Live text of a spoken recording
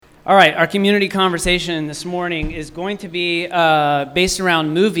All right, our community conversation this morning is going to be based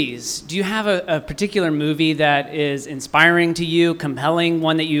around movies. Do you have a particular movie that is inspiring to you, compelling,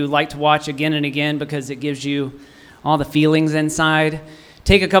 one that you like to watch again and again because it gives you all the feelings inside?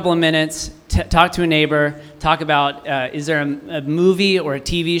 Take a couple of minutes, talk to a neighbor, talk about is there a movie or a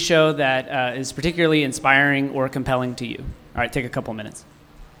TV show that is particularly inspiring or compelling to you? All right, take a couple of minutes.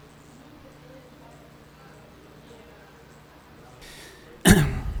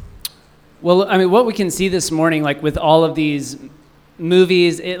 Well, I mean, what we can see this morning, like with all of these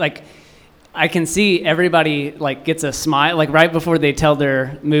movies, I can see everybody gets a smile, right before they tell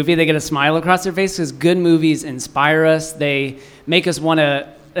their movie, they get a smile across their face because good movies inspire us. They make us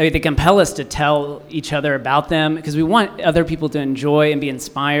they compel us to tell each other about them because we want other people to enjoy and be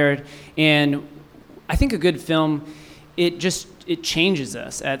inspired. And I think a good film, it changes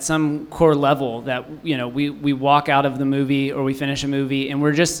us at some core level that, we walk out of the movie or we finish a movie and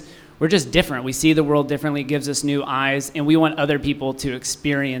we're just different. We see the world differently. It gives us new eyes, and we want other people to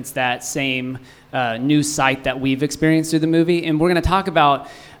experience that same new sight that we've experienced through the movie. And we're going to talk about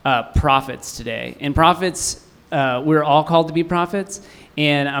prophets today. And prophets, we're all called to be prophets,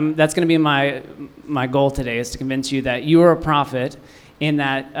 and that's going to be my goal today, is to convince you that you are a prophet, and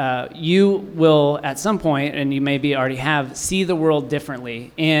that you will, at some point, and you maybe already have, see the world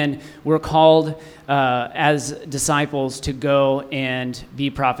differently. And we're called as disciples to go and be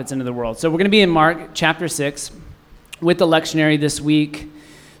prophets into the world. So we're going to be in Mark chapter 6 with the lectionary this week,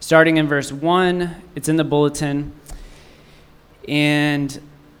 starting in verse 1. It's in the bulletin. And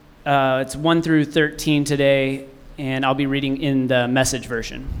it's 1 through 13 today, and I'll be reading in the Message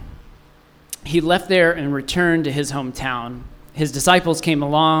version. He left there and returned to his hometown. His disciples came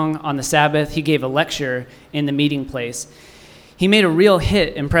along on the Sabbath. He gave a lecture in the meeting place. He made a real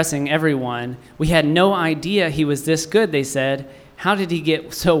hit, impressing everyone. We had no idea he was this good, they said. How did he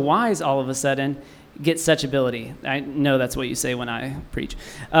get so wise all of a sudden, get such ability? I know that's what you say when I preach.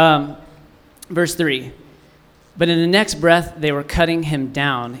 Verse 3, but in the next breath, they were cutting him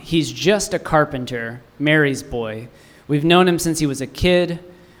down. He's just a carpenter, Mary's boy. We've known him since he was a kid.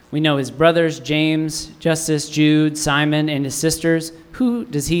 We know his brothers, James, Justus, Jude, Simon, and his sisters. Who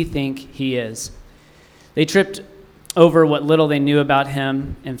does he think he is? They tripped over what little they knew about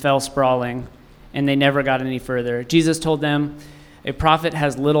him and fell sprawling, and they never got any further. Jesus told them, a prophet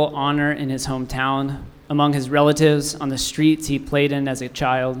has little honor in his hometown, among his relatives, on the streets he played in as a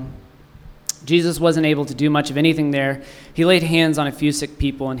child. Jesus wasn't able to do much of anything there. He laid hands on a few sick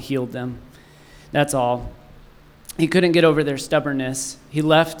people and healed them. That's all. He couldn't get over their stubbornness. He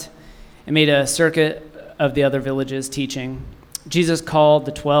left and made a circuit of the other villages teaching. Jesus called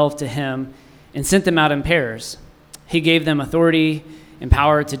the 12 to him and sent them out in pairs. He gave them authority and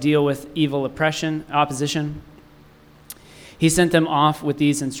power to deal with evil opposition. He sent them off with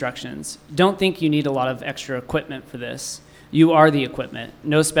these instructions. Don't think you need a lot of extra equipment for this. You are the equipment.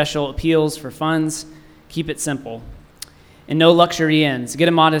 No special appeals for funds. Keep it simple. And no luxury inns. Get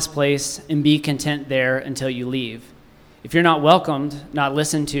a modest place and be content there until you leave. If you're not welcomed, not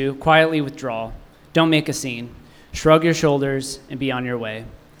listened to, quietly withdraw. Don't make a scene. Shrug your shoulders and be on your way.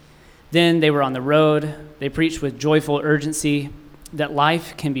 Then they were on the road. They preached with joyful urgency that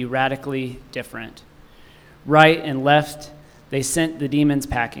life can be radically different. Right and left, they sent the demons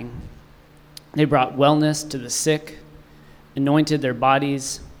packing. They brought wellness to the sick, anointed their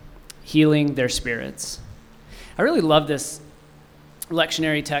bodies, healing their spirits. I really love this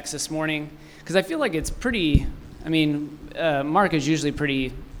lectionary text this morning because I feel like it's pretty, Mark is usually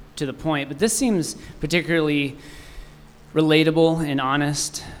pretty to the point, but this seems particularly relatable and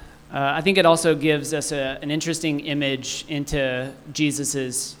honest. I think it also gives us an interesting image into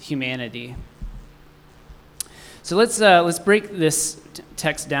Jesus's humanity. So let's break this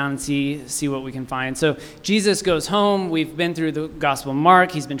text down and see what we can find. So Jesus goes home. We've been through the Gospel of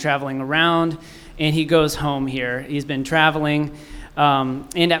Mark. He's been traveling around, and he goes home here. He's been traveling,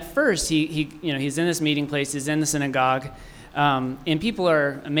 and at first he's in this meeting place. He's in the synagogue, and people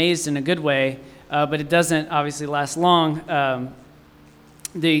are amazed in a good way. But it doesn't obviously last long.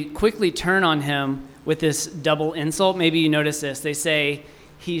 They quickly turn on him with this double insult. Maybe you notice this. They say,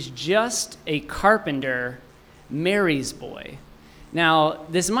 he's just a carpenter, Mary's boy. Now,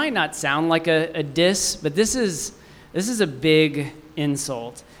 this might not sound like a diss, but this is a big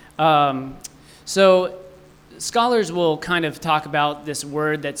insult. So scholars will kind of talk about this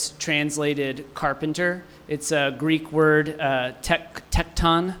word that's translated carpenter. It's a Greek word,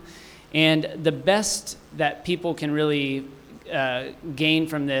 tekton. And the best that people can really gain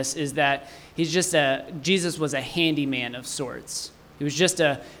from this is that Jesus was a handyman of sorts. He was just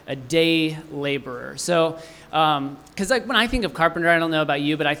a day laborer. So, because like when I think of carpenter, I don't know about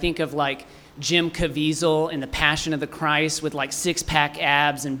you, but I think of like Jim Caviezel in The Passion of the Christ with like six-pack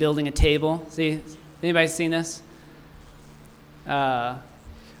abs and building a table. See, anybody seen this? Not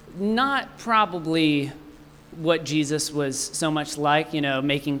probably what Jesus was so much like,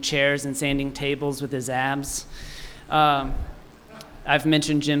 making chairs and sanding tables with his abs. I've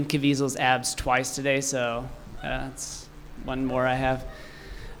mentioned Jim Caviezel's abs twice today, so that's one more I have.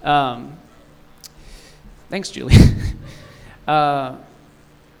 Thanks, Julie.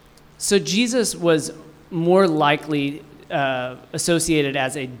 So Jesus was more likely associated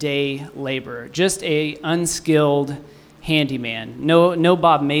as a day laborer, just a unskilled handyman. No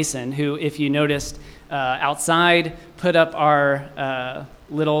Bob Mason, who, if you noticed, outside put up our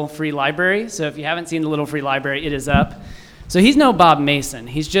little free library. So if you haven't seen the little free library, it is up. So he's no Bob Mason.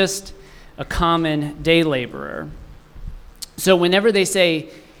 He's just a common day laborer. So whenever they say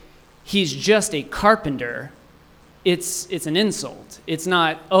he's just a carpenter, it's an insult. It's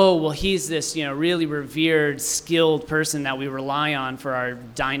not, oh, well, he's this really revered, skilled person that we rely on for our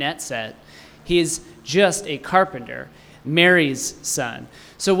dinette set. He's just a carpenter, Mary's son.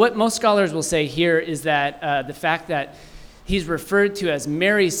 So what most scholars will say here is that the fact that he's referred to as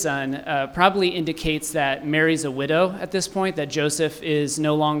Mary's son probably indicates that Mary's a widow at this point, that Joseph is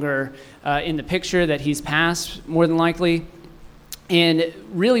no longer in the picture, that he's passed, more than likely. And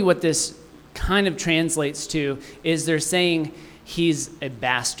really what this kind of translates to is they're saying he's a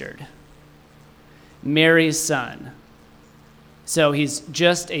bastard, Mary's son. So he's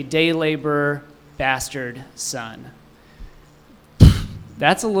just a day laborer, bastard son.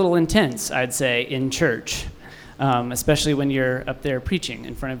 That's a little intense, I'd say, in church, especially when you're up there preaching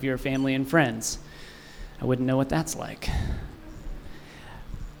in front of your family and friends. I wouldn't know what that's like.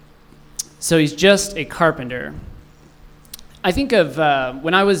 So he's just a carpenter. I think of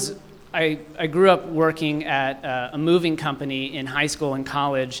when I grew up working at a moving company in high school and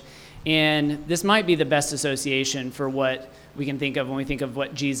college, and this might be the best association for what we can think of when we think of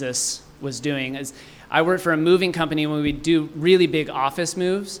what Jesus was doing. Is I worked for a moving company. When we would do really big office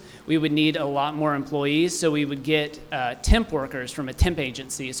moves, we would need a lot more employees, so we would get temp workers from a temp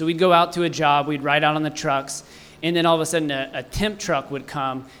agency. So we'd go out to a job, we'd ride out on the trucks, and then all of a sudden a temp truck would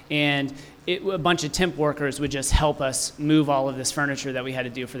come, and a bunch of temp workers would just help us move all of this furniture that we had to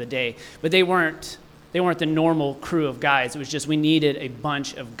do for the day. But they weren't the normal crew of guys. It was just we needed a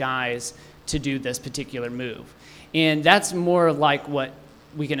bunch of guys to do this particular move. And that's more like what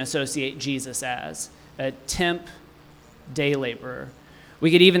we can associate Jesus as, a temp day laborer. We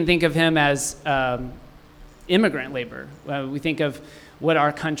could even think of him as immigrant labor. We think of what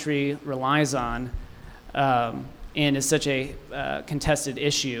our country relies on and is such a contested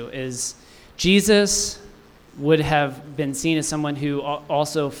issue is Jesus would have been seen as someone who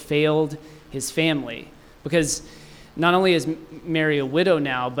also failed his family, because not only is Mary a widow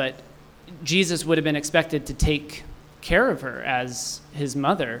now, but Jesus would have been expected to take care of her as his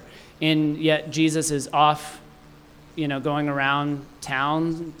mother, and yet Jesus is off, going around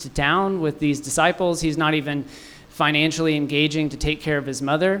town to town with these disciples. He's not even financially engaging to take care of his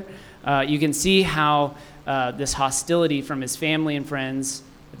mother. You can see how this hostility from his family and friends,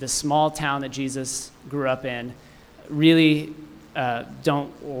 the small town that Jesus grew up in, really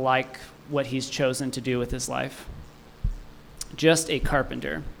don't like what he's chosen to do with his life. Just a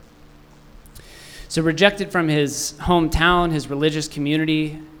carpenter. So rejected from his hometown, his religious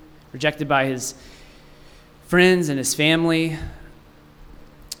community, rejected by his friends and his family.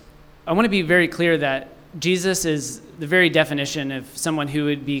 I want to be very clear that Jesus is the very definition of someone who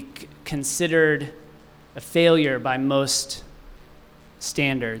would be considered a failure by most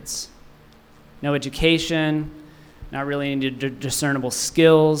standards. No education, not really any discernible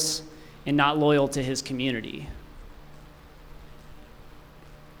skills, and not loyal to his community.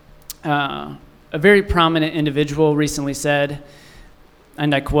 A very prominent individual recently said,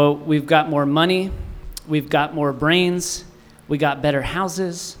 and I quote, "We've got more money, we've got more brains, we got better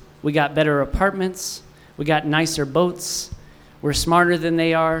houses, we got better apartments, we got nicer boats, we're smarter than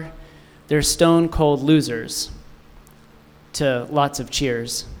they are, they're stone cold losers," to lots of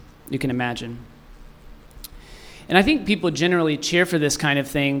cheers, you can imagine. And I think people generally cheer for this kind of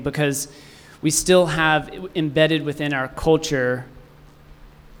thing because we still have embedded within our culture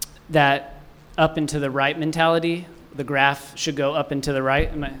that up and to the right mentality. The graph should go up and to the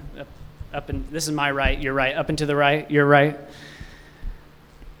right. This is my right, you're right. Up and to the right, you're right.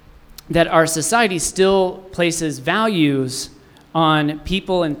 That our society still places values on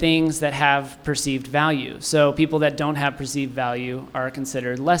people and things that have perceived value. So people that don't have perceived value are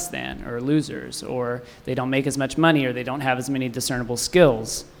considered less than or losers, or they don't make as much money, or they don't have as many discernible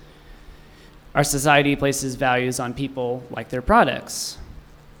skills. Our society places values on people like their products.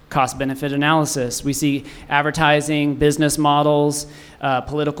 Cost-benefit analysis. We see advertising, business models,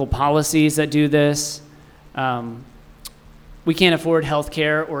 political policies that do this. We can't afford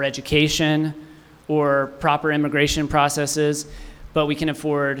healthcare or education or proper immigration processes, but we can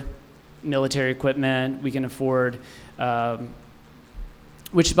afford military equipment. We can afford,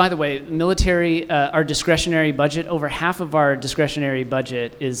 which, by the way, military, our discretionary budget, over half of our discretionary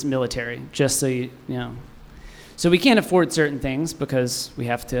budget is military, just so you know. So we can't afford certain things because we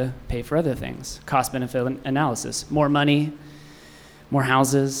have to pay for other things. Cost-benefit analysis. More money, more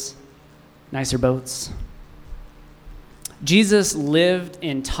houses, nicer boats. Jesus lived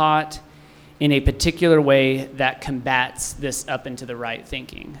and taught in a particular way that combats this up and to the right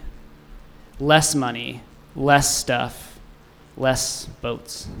thinking. Less money, less stuff, less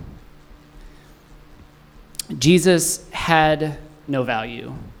boats. Jesus had no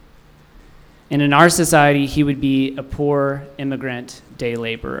value. And in our society, he would be a poor immigrant day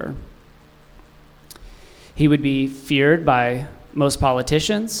laborer. He would be feared by most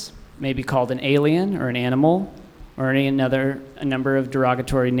politicians, maybe called an alien or an animal, or a number of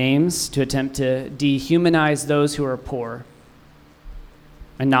derogatory names to attempt to dehumanize those who are poor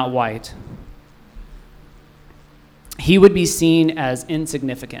and not white. He would be seen as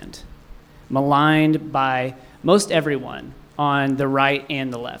insignificant, maligned by most everyone on the right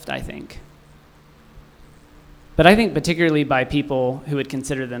and the left, I think. But I think particularly by people who would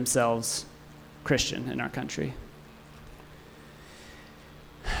consider themselves Christian in our country.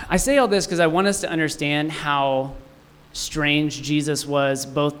 I say all this because I want us to understand how strange Jesus was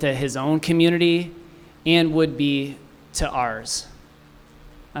both to his own community and would be to ours.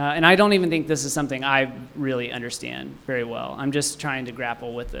 And I don't even think this is something I really understand very well. I'm just trying to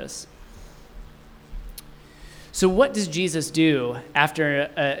grapple with this. So what does Jesus do after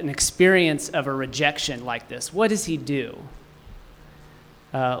an experience of a rejection like this? What does he do?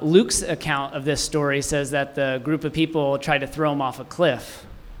 Luke's account of this story says that the group of people tried to throw him off a cliff.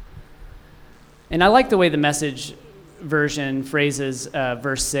 And I like the way the Message version phrases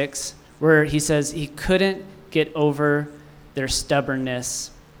verse 6, where he says he couldn't get over their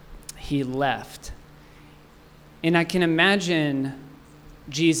stubbornness. He left. And I can imagine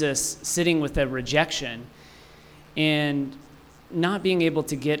Jesus sitting with a rejection and not being able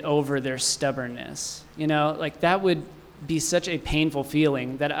to get over their stubbornness. You know, like that would be such a painful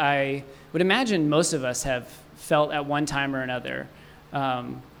feeling that I would imagine most of us have felt at one time or another.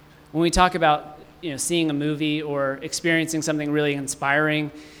 When we talk about, seeing a movie or experiencing something really inspiring,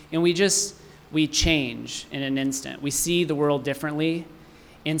 and we change in an instant. We see the world differently,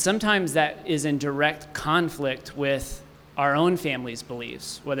 and sometimes that is in direct conflict with our own family's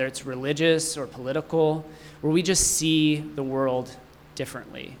beliefs, whether it's religious or political, where we just see the world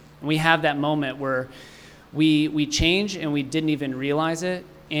differently. And we have that moment where we change and we didn't even realize it,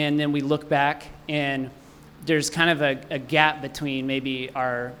 and then we look back and there's kind of a gap between maybe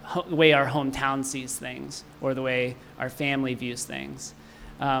the way our hometown sees things or the way our family views things.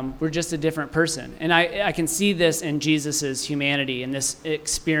 We're just a different person. And I can see this in Jesus' humanity and this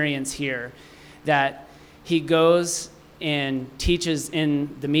experience here, that he goes and teaches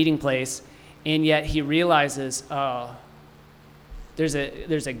in the meeting place, and yet he realizes, there's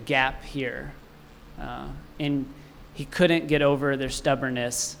a gap here. And he couldn't get over their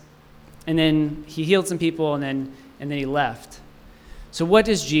stubbornness. And then he healed some people, and then he left. So what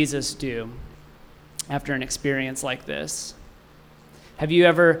does Jesus do after an experience like this? Have you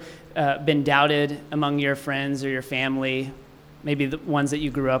ever been doubted among your friends or your family, maybe the ones that you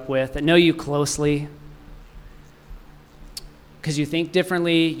grew up with, that know you closely? Because you think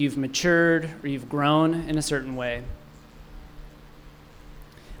differently, you've matured, or you've grown in a certain way.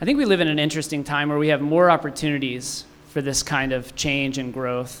 I think we live in an interesting time where we have more opportunities for this kind of change and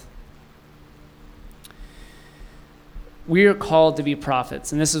growth. We are called to be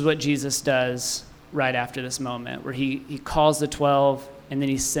prophets, and this is what Jesus does right after this moment, where he calls the 12 and then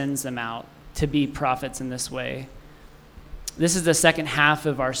he sends them out to be prophets in this way. This is the second half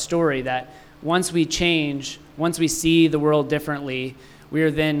of our story, that once we change, once we see the world differently, we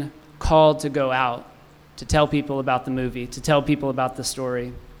are then called to go out, to tell people about the movie, to tell people about the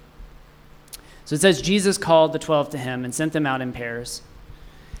story. So it says Jesus called the 12 to him and sent them out in pairs.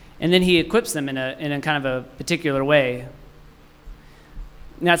 And then he equips them in a kind of a particular way.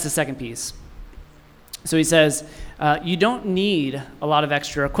 And that's the second piece. So he says, you don't need a lot of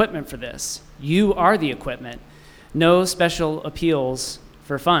extra equipment for this. You are the equipment. No special appeals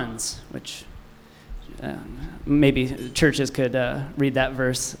for funds, which maybe churches could read that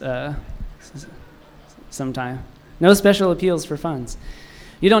verse sometime. No special appeals for funds.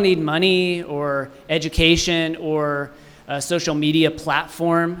 You don't need money or education or a social media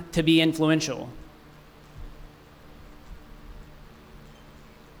platform to be influential.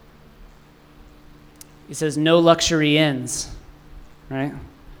 He says, no luxury inns, right?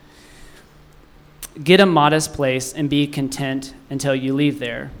 Get a modest place and be content until you leave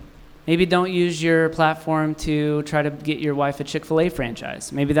there. Maybe don't use your platform to try to get your wife a Chick-fil-A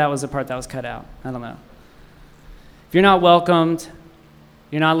franchise. Maybe that was the part that was cut out. I don't know. If you're not welcomed,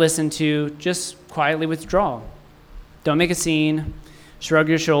 you're not listened to, just quietly withdraw. Don't make a scene, shrug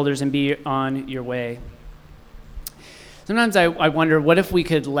your shoulders, and be on your way. Sometimes I wonder, what if we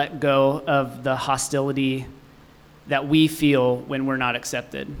could let go of the hostility that we feel when we're not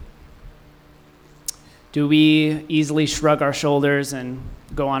accepted? Do we easily shrug our shoulders and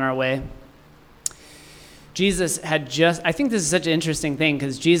go on our way? Jesus had just, I think this is such an interesting thing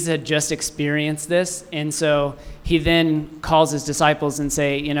because Jesus had just experienced this, and so he then calls his disciples and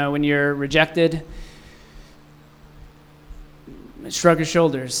say, you know, when you're rejected, shrug your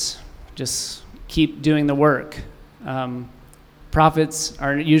shoulders, just keep doing the work. Prophets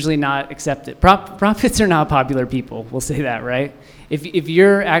are usually not accepted. Prophets are not popular people, we'll say that, right? If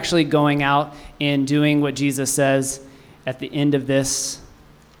you're actually going out and doing what Jesus says at the end of this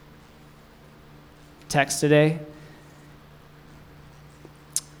text today,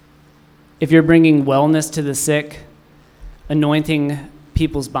 if you're bringing wellness to the sick, anointing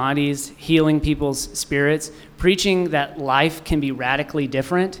people's bodies, healing people's spirits, preaching that life can be radically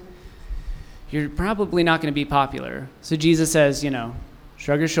different, you're probably not going to be popular. So Jesus says, you know,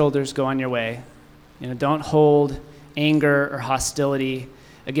 shrug your shoulders, go on your way. You know, don't hold anger or hostility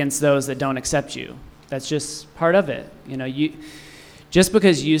against those that don't accept you. That's just part of it. You know, just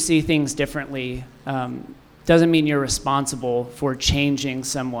because you see things differently doesn't mean you're responsible for changing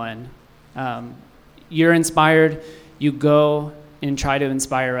someone. You're inspired, you go and try to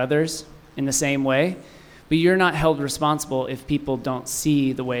inspire others in the same way, but you're not held responsible if people don't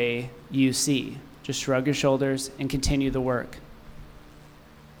see the way you see. Just shrug your shoulders and continue the work.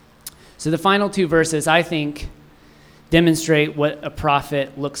 So the final two verses, I think, demonstrate what a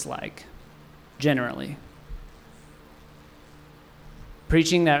prophet looks like, generally.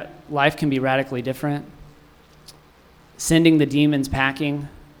 Preaching that life can be radically different, sending the demons packing,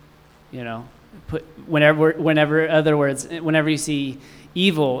 you know, whenever you see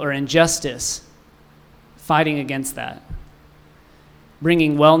evil or injustice, fighting against that.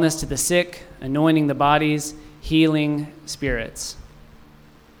 Bringing wellness to the sick, anointing the bodies, healing spirits.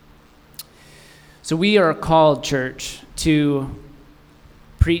 So we are called, church, to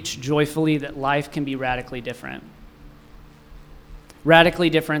preach joyfully that life can be radically different. Radically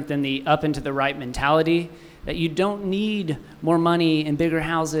different than the up and to the right mentality, that you don't need more money and bigger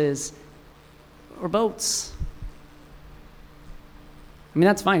houses or boats. I mean,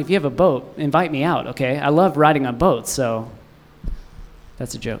 that's fine. If you have a boat, invite me out, okay? I love riding on boats, so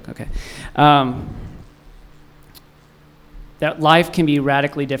that's a joke, okay. That life can be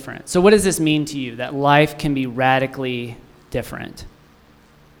radically different. So what does this mean to you, that life can be radically different?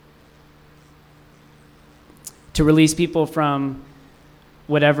 To release people from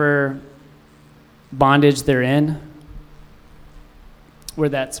whatever bondage they're in, whether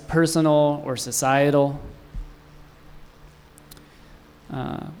that's personal or societal.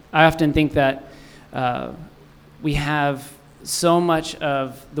 I often think that we have so much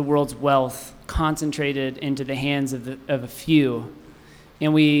of the world's wealth concentrated into the hands of a few,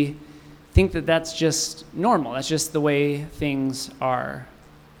 and we think that that's just normal. That's just the way things are.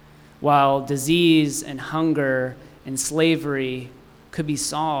 While disease and hunger and slavery could be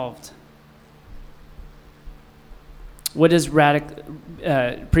solved. What is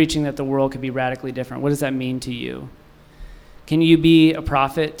preaching that the world could be radically different? What does that mean to you? Can you be a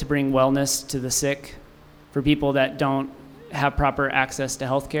prophet to bring wellness to the sick for people that don't have proper access to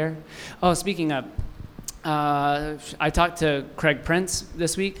health care? Oh, speaking of, I talked to Craig Prince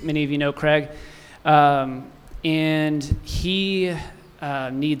this week. Many of you know Craig. And he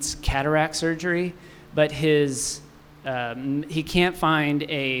needs cataract surgery, but he can't find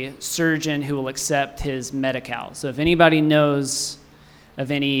a surgeon who will accept his Medi-Cal. So if anybody knows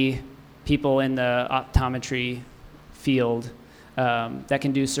of any people in the optometry field that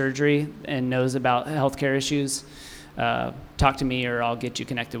can do surgery and knows about healthcare issues, talk to me or I'll get you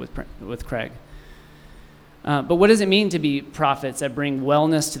connected with Craig. But what does it mean to be prophets that bring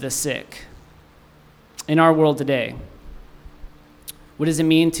wellness to the sick in our world today? What does it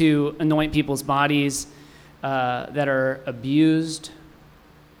mean to anoint people's bodies, that are abused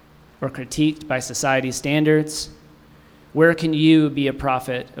or critiqued by society's standards? Where can you be a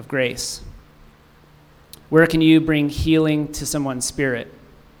prophet of grace? Where can you bring healing to someone's spirit?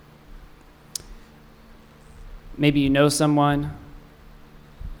 Maybe you know someone.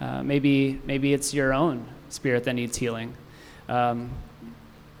 Maybe it's your own spirit that needs healing.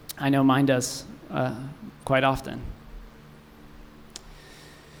 I know mine does quite often.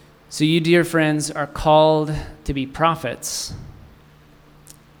 So you, dear friends, are called to be prophets,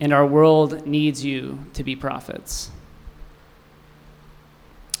 and our world needs you to be prophets.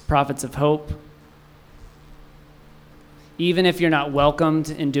 Prophets of hope. Even if you're not welcomed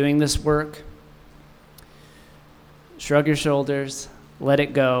in doing this work, shrug your shoulders, let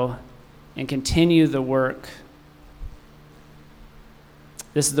it go, and continue the work.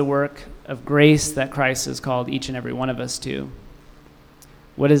 This is the work of grace that Christ has called each and every one of us to.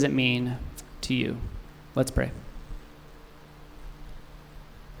 What does it mean to you? Let's pray.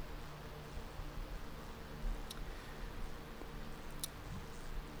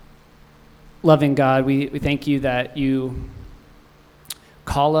 Loving God, we thank you that you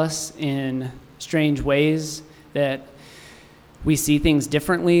call us in strange ways, that we see things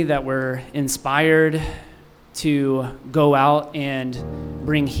differently, that we're inspired to go out and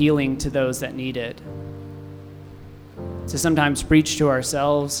bring healing to those that need it. To sometimes preach to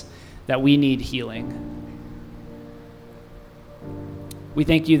ourselves that we need healing. We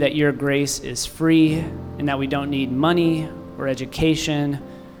thank you that your grace is free and that we don't need money or education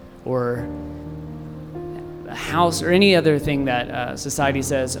or a house or any other thing that society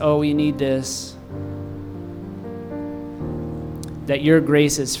says, oh, you need this. That your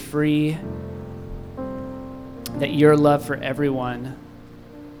grace is free, that your love for everyone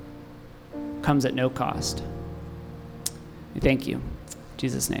comes at no cost. We thank you. In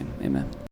Jesus' name, amen.